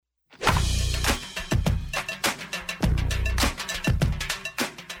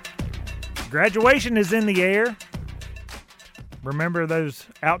Graduation is in the air. Remember those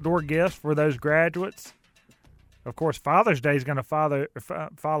outdoor gifts for those graduates? Of course, Father's Day is going to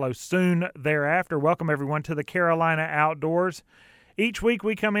follow soon thereafter. Welcome, everyone, to the Carolina Outdoors. Each week,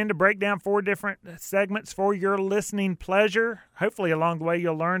 we come in to break down 4 different segments for your listening pleasure. Hopefully, along the way,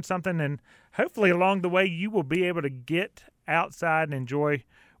 you'll learn something, and hopefully, along the way, you will be able to get outside and enjoy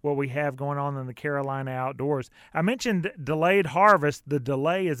what we have going on in the Carolina Outdoors. I mentioned delayed harvest. The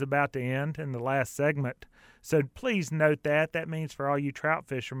delay is about to end in the last segment, so please note that. That means for all you trout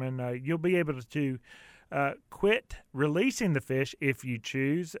fishermen, you'll be able to quit releasing the fish if you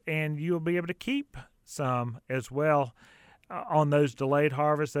choose, and you'll be able to keep some as well on those delayed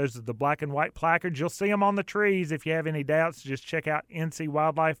harvests. Those are the black and white placards. You'll see them on the trees. If you have any doubts, just check out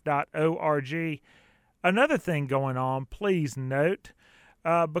ncwildlife.org. Another thing going on, please note,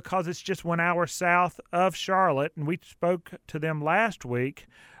 because it's just 1 hour south of Charlotte, and we spoke to them last week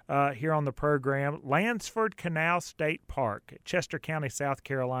here on the program, Lansford Canal State Park, Chester County, South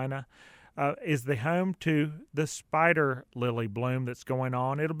Carolina, is the home to the spider lily bloom that's going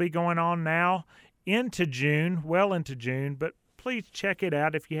on. It'll be going on now into June, well into June, but please check it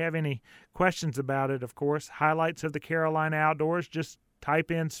out. If you have any questions about it, of course, highlights of the Carolina Outdoors, just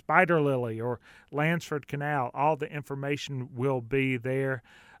type in spider lily or Lansford Canal. All the information will be there.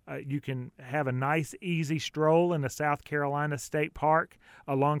 You can have a nice, easy stroll in the South Carolina State Park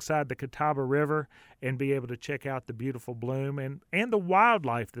alongside the Catawba River and be able to check out the beautiful bloom and the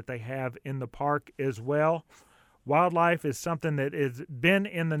wildlife that they have in the park as well. Wildlife is something that has been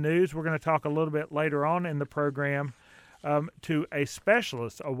in the news. We're going to talk a little bit later on in the program to a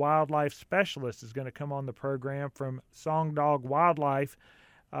specialist. A wildlife specialist is going to come on the program from Song Dog Wildlife,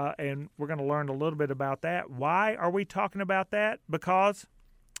 and we're going to learn a little bit about that. Why are we talking about that? Because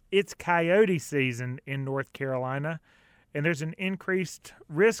it's coyote season in North Carolina, and there's an increased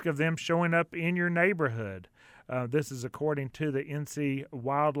risk of them showing up in your neighborhood. This is according to the NC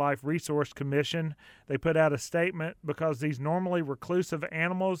Wildlife Resource Commission. They put out a statement because these normally reclusive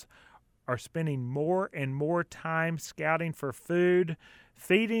animals are spending more and more time scouting for food,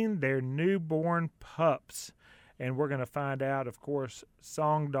 feeding their newborn pups. And we're going to find out, of course,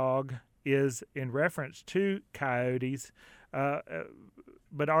 Song Dog is in reference to coyotes,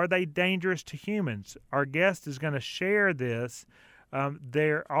 but are they dangerous to humans? Our guest is going to share this.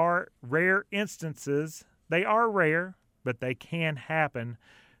 There are rare instances. They are rare, but they can happen,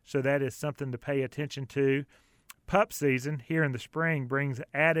 so that is something to pay attention to. Pup season here in the spring brings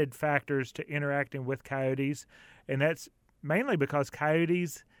added factors to interacting with coyotes, and that's mainly because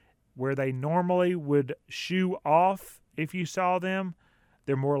coyotes, where they normally would shoo off if you saw them,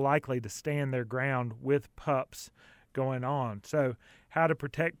 they're more likely to stand their ground with pups going on. So how to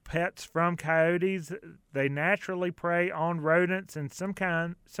protect pets from coyotes? They naturally prey on rodents and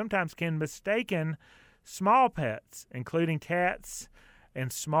sometimes can mistaken small pets, including cats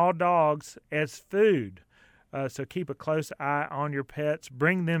and small dogs, as food. So keep a close eye on your pets.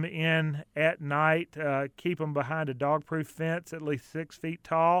 Bring them in at night. Keep them behind a dog-proof fence at least 6 feet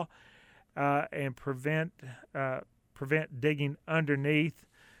tall, and prevent digging underneath.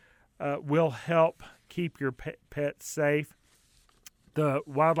 Will help keep your pets safe. The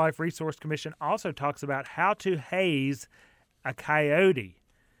Wildlife Resource Commission also talks about how to haze a coyote.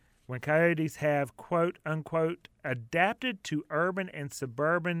 When coyotes have, quote, unquote, adapted to urban and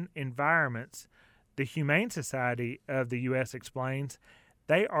suburban environments, the Humane Society of the U.S. explains,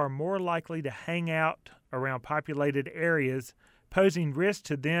 they are more likely to hang out around populated areas, posing risk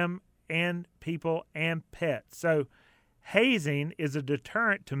to them and people and pets. So hazing is a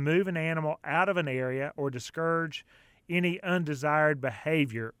deterrent to move an animal out of an area or discourage any undesired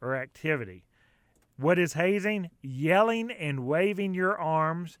behavior or activity. What is hazing? Yelling and waving your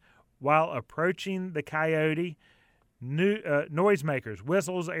arms while approaching the coyote. Noisemakers,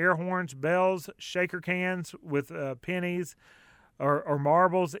 whistles, air horns, bells, shaker cans with pennies or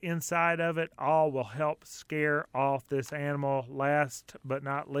marbles inside of it, all will help scare off this animal. Last but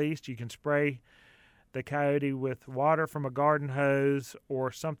not least, you can spray the coyote with water from a garden hose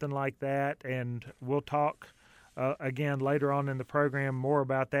or something like that, and we'll talk again later on in the program more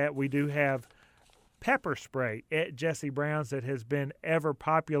about that. We do have pepper spray at Jesse Brown's that has been ever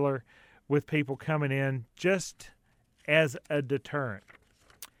popular with people coming in just as a deterrent.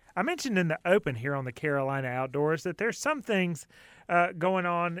 I mentioned in the open here on the Carolina Outdoors that there's some things going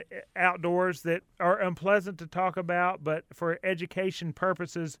on outdoors that are unpleasant to talk about, but for education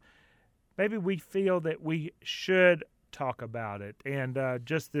purposes, maybe we feel that we should talk about it. And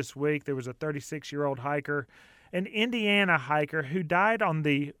just this week, there was a 36-year-old hiker, an Indiana hiker, who died on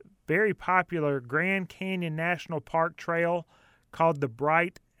the very popular Grand Canyon National Park trail called the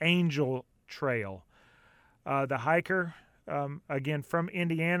Bright Angel trail. The hiker, again from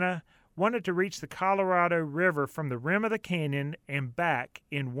Indiana, wanted to reach the Colorado River from the rim of the canyon and back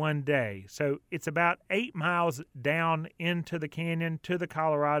in one day. So it's about 8 miles down into the canyon to the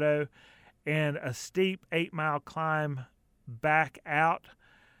Colorado and a steep 8-mile climb back out.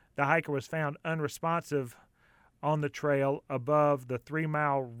 The hiker was found unresponsive on the trail above the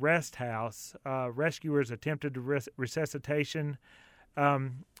 3-mile rest house. Rescuers attempted resuscitation,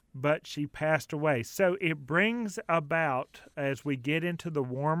 but she passed away. So it brings about, as we get into the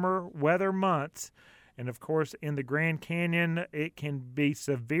warmer weather months, and of course in the Grand Canyon it can be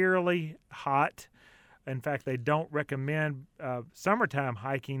severely hot. In fact, they don't recommend summertime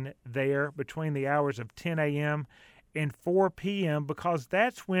hiking there between the hours of 10 a.m. and 4 p.m. because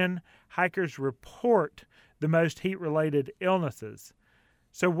that's when hikers report the most heat-related illnesses.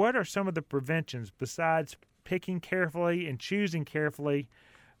 So what are some of the preventions besides picking carefully and choosing carefully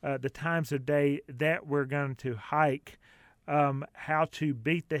the times of day that we're going to hike, how to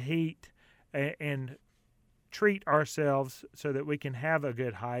beat the heat and treat ourselves so that we can have a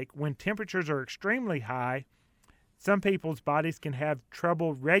good hike? When temperatures are extremely high, some people's bodies can have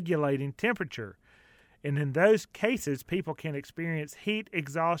trouble regulating temperature. And in those cases, people can experience heat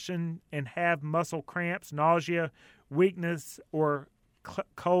exhaustion and have muscle cramps, nausea, weakness, or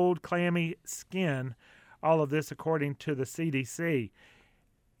cold, clammy skin. All of this according to the CDC.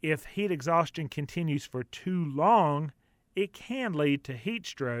 If heat exhaustion continues for too long, it can lead to heat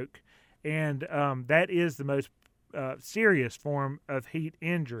stroke, and that is the most serious form of heat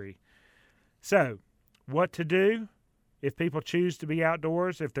injury. So, what to do? If people choose to be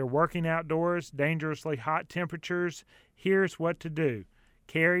outdoors, if they're working outdoors, dangerously hot temperatures, here's what to do.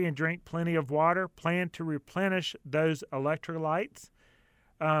 Carry and drink plenty of water. Plan to replenish those electrolytes.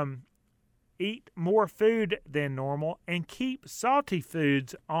 Eat more food than normal, and keep salty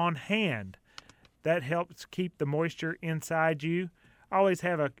foods on hand. That helps keep the moisture inside you. Always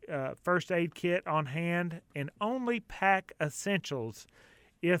have a first aid kit on hand, and only pack essentials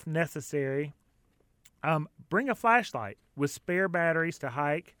if necessary. Bring a flashlight with spare batteries to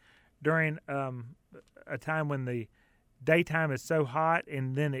hike during a time when the daytime is so hot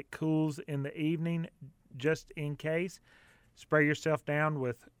and then it cools in the evening, just in case. Spray yourself down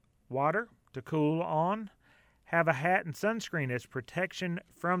with water to cool on. Have a hat and sunscreen as protection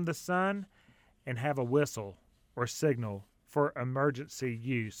from the sun, and have a whistle or signal for emergency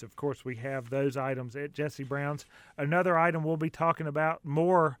use. Of course, we have those items at Jesse Brown's. Another item we'll be talking about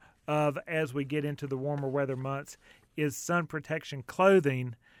more of as we get into the warmer weather months is sun protection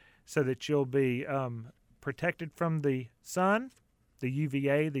clothing, so that you'll be protected from the sun, the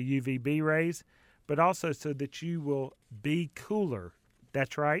UVA, the UVB rays, but also so that you will be cooler.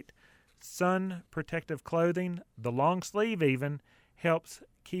 That's right. Sun protective clothing, the long sleeve even, helps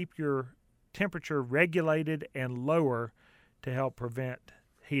keep your temperature regulated and lower to help prevent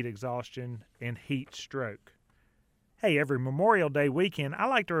heat exhaustion and heat stroke. Hey, every Memorial Day weekend, I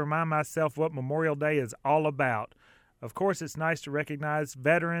like to remind myself what Memorial Day is all about. Of course, it's nice to recognize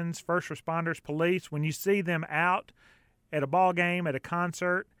veterans, first responders, police when you see them out at a ball game, at a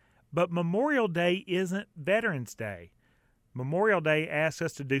concert. But Memorial Day isn't Veterans Day. Memorial Day asks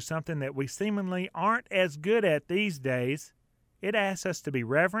us to do something that we seemingly aren't as good at these days. It asks us to be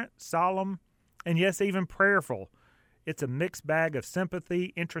reverent, solemn, and yes, even prayerful. It's a mixed bag of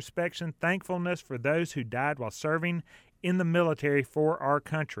sympathy, introspection, thankfulness for those who died while serving in the military for our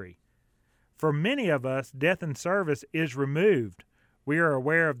country. For many of us, death in service is removed. We are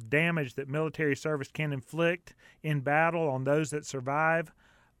aware of the damage that military service can inflict in battle on those that survive.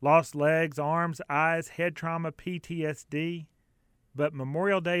 Lost legs, arms, eyes, head trauma, PTSD. But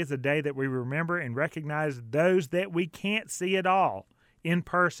Memorial Day is a day that we remember and recognize those that we can't see at all in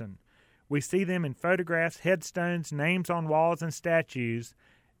person. We see them in photographs, headstones, names on walls, and statues.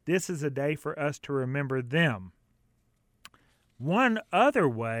 This is a day for us to remember them. One other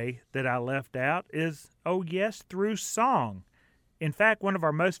way that I left out is, through song. In fact, one of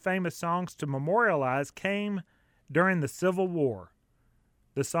our most famous songs to memorialize came during the Civil War.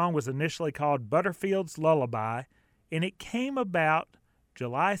 The song was initially called Butterfield's Lullaby, and it came about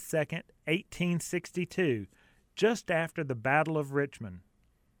July 2nd, 1862, just after the Battle of Richmond.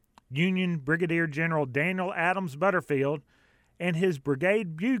 Union Brigadier General Daniel Adams Butterfield and his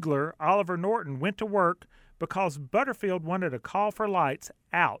brigade bugler, Oliver Norton, went to work because Butterfield wanted a call for lights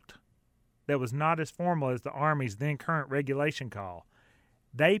out that was not as formal as the Army's then current regulation call.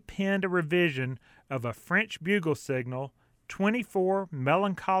 They penned a revision of a French bugle signal, 24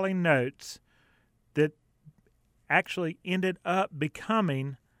 melancholy notes, that actually ended up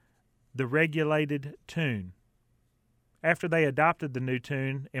becoming the regulated tune. after they adopted the new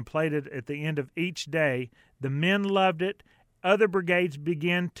tune and played it at the end of each day, the men loved it. Other brigades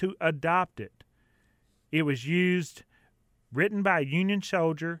began to adopt it. It was used, written by a Union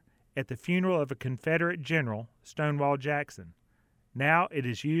soldier at the funeral of a Confederate general, Stonewall Jackson. Now it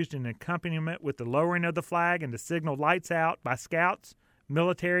is used in accompaniment with the lowering of the flag and the signal lights out by scouts,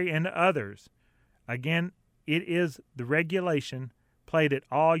 military, and others. Again, it is the regulation played at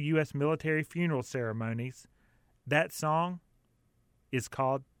all U.S. military funeral ceremonies. That song is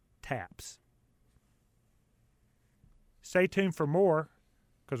called Taps. Stay tuned for more,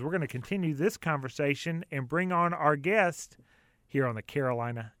 because we're going to continue this conversation and bring on our guest here on the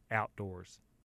Carolina Outdoors.